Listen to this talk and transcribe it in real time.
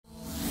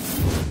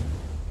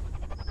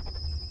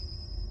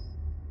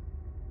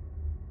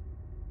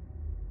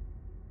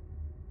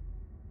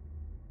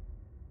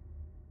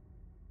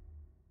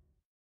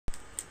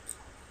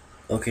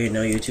Okay,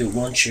 now YouTube,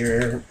 once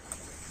you're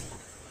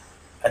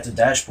at the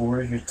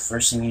dashboard, here's the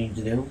first thing you need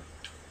to do.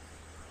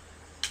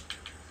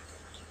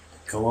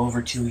 Go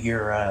over to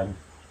your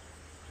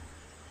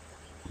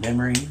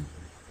memory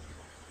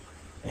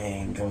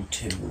and go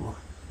to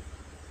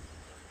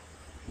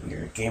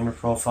your gamer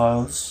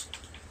profiles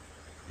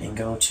and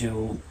go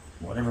to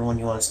whatever one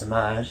you want to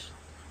mod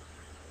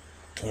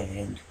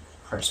and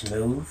press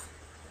move.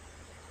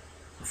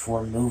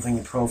 Before moving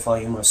the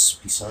profile, you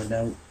must be signed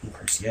out and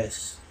press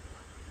yes.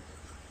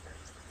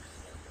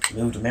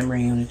 Move the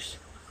memory unit.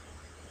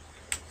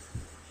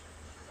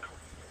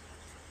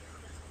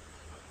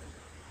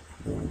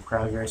 Move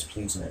progress,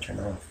 please not turn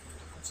off.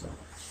 So,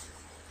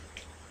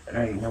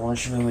 alright, now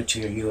once you move it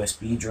to your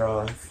USB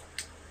drive,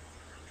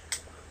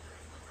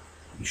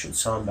 you should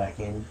sign back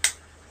in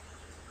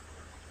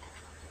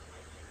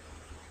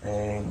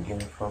and give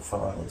me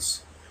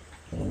profiles.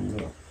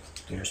 And look,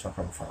 there's my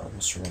profile,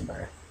 Mr.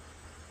 Rimbar.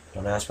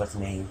 Don't ask about the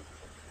name.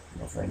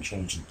 My friend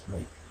changed it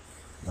like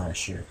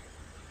last year.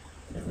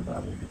 Never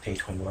bothered to pay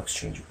 $20 to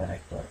change it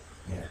back, but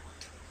yeah.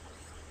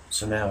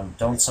 So now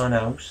don't sign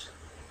out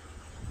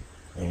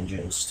and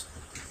just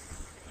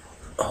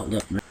hold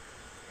up.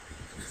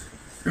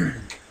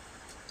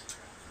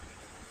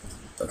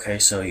 Okay,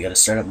 so you gotta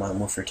start up Modern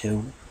Warfare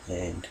 2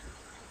 and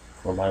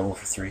or Modern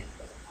Warfare 3.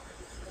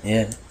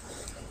 Yeah.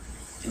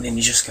 And then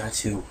you just got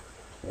to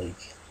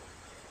like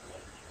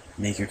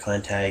make your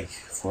clan tag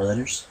 4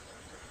 letters.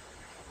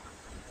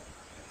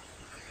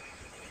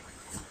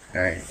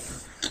 Alright.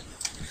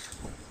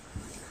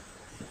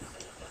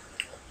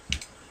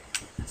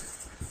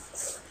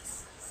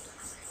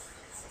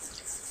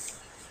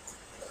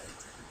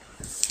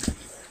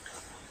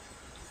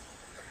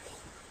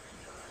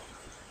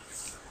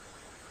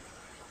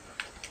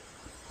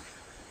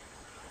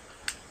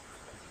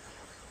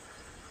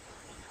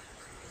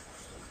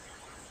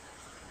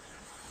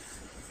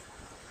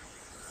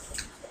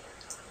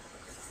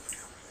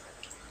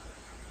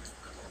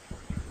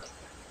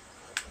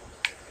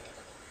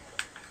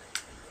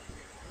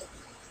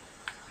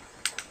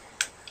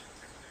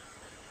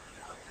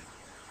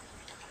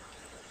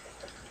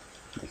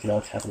 Make it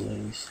all capital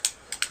letters.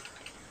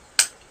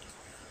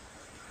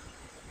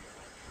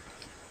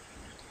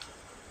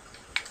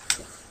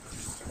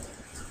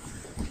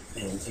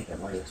 And take out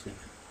my USB.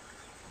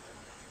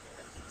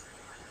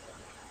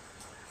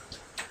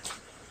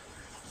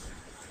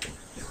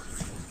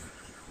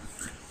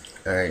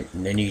 Alright,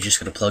 and then you just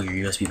gotta plug your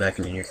USB back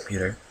into your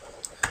computer.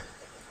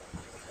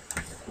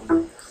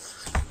 And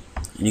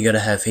you gotta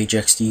have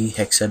HXD,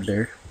 Hex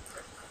Editor,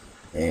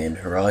 and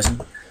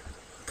Horizon.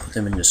 Put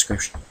them in the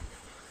description.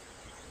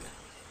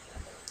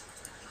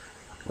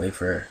 Wait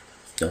for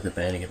Delta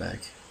Band to get back.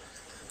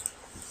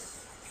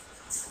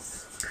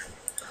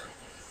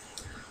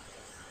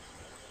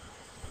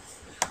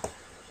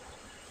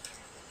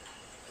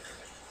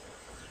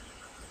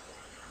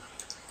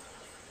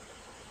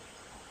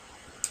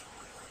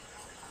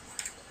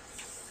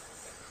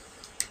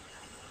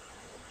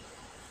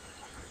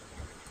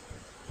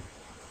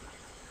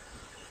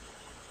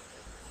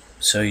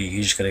 So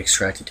you just gotta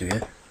extract it to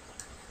you.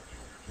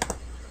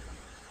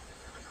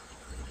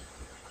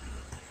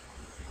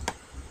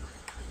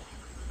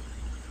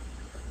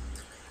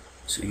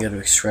 So you gotta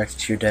extract it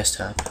to your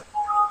desktop.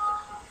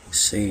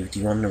 Save. Do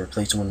you want to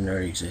replace the one that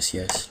already exists?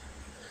 Yes.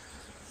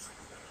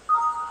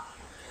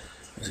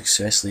 It was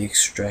successfully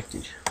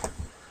extracted.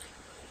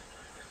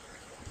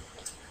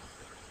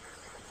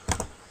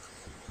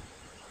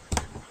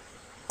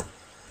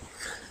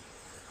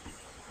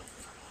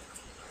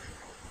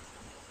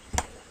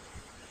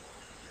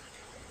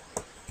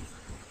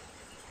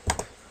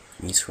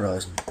 Needs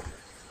Horizon.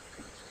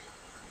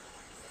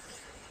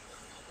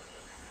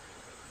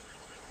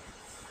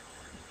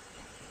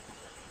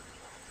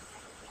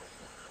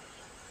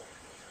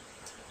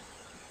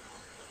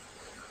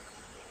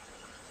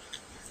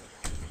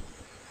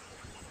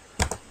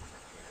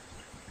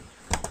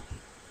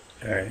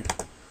 Alright.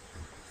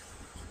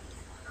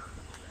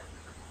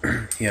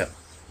 Yeah.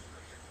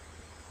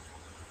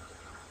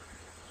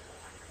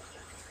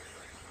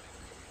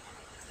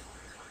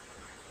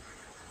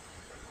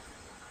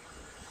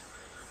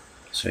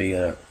 So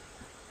you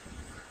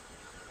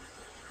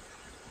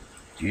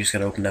just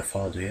gotta open that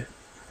file, do you?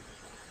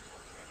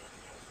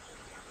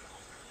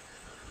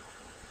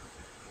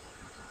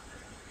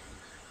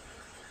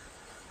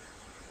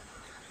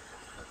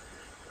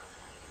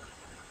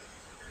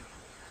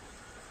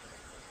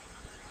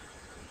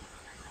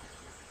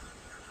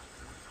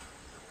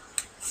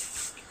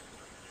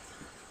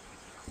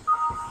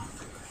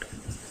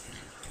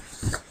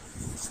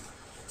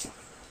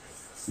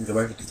 Go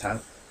back to the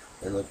top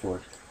and look for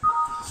it.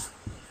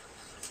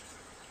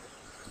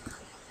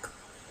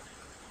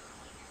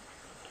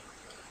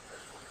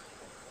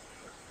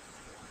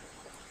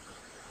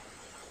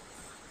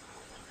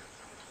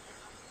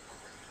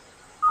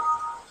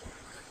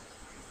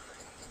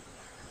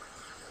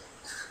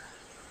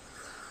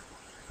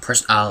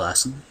 Press Al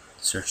Asin.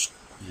 Search.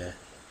 Yeah.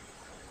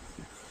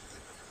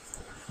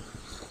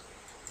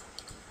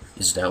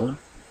 Is that one?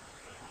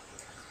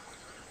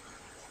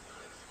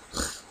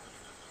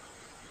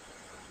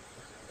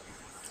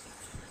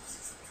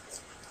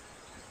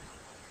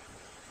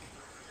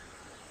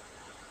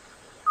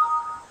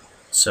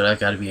 So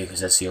that gotta be it, because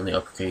that's the only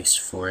uppercase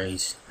for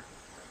A's.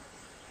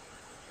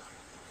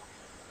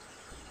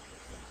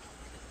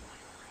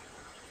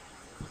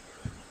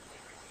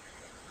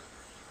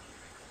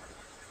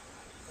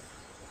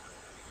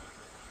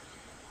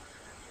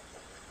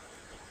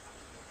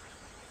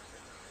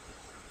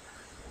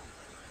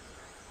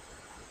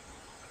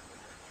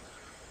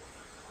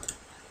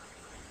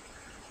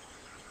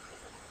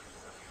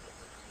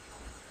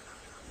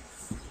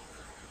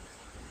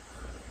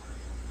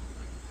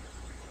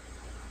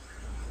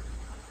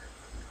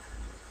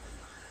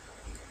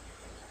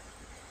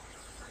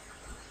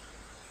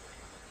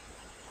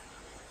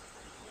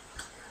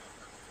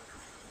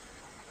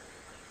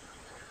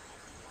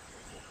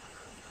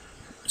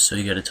 So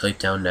you gotta type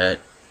down that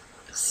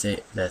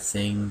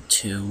thing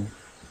to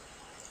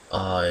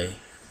I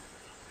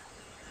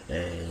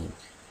and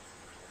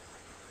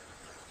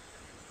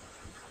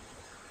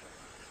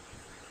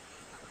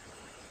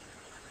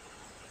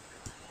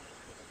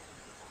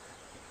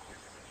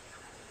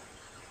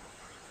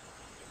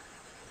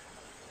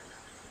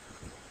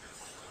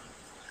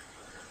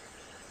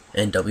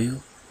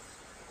NW.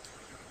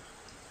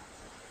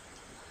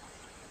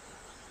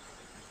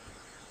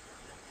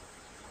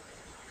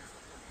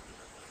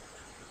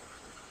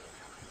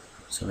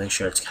 So make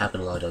sure it's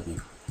capital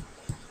IW.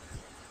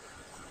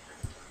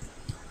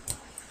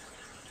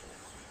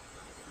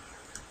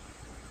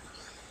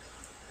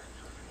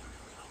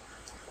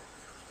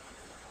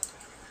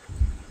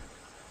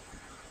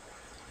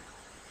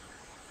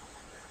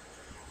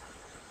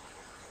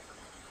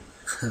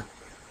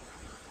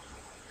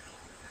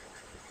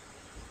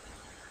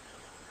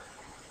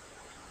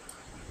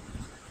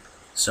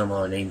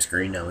 Somehow name's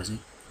green now, is he?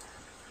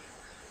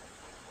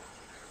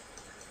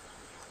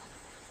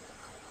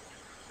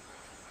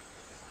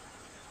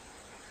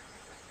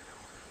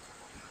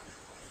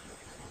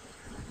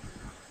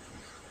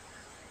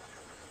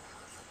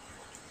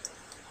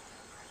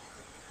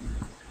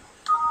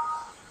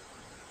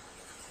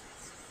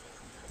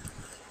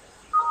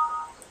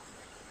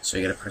 So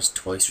you gotta press it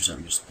twice or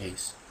something just in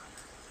case.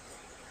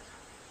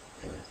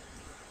 Yeah.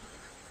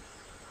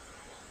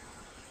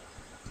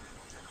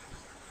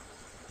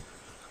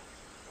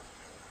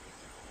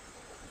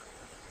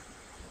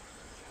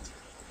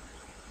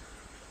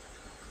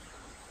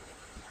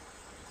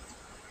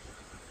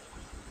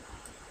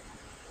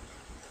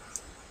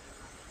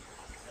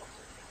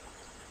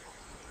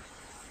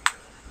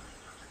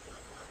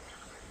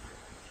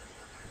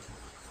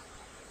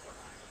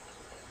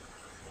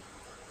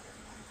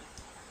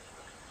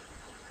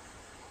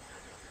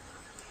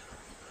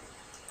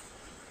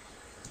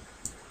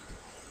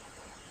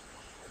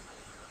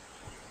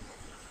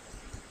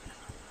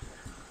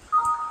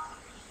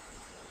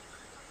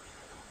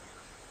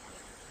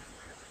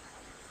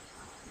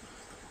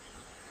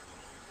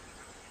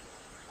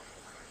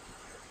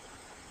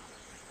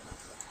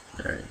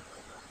 Alright.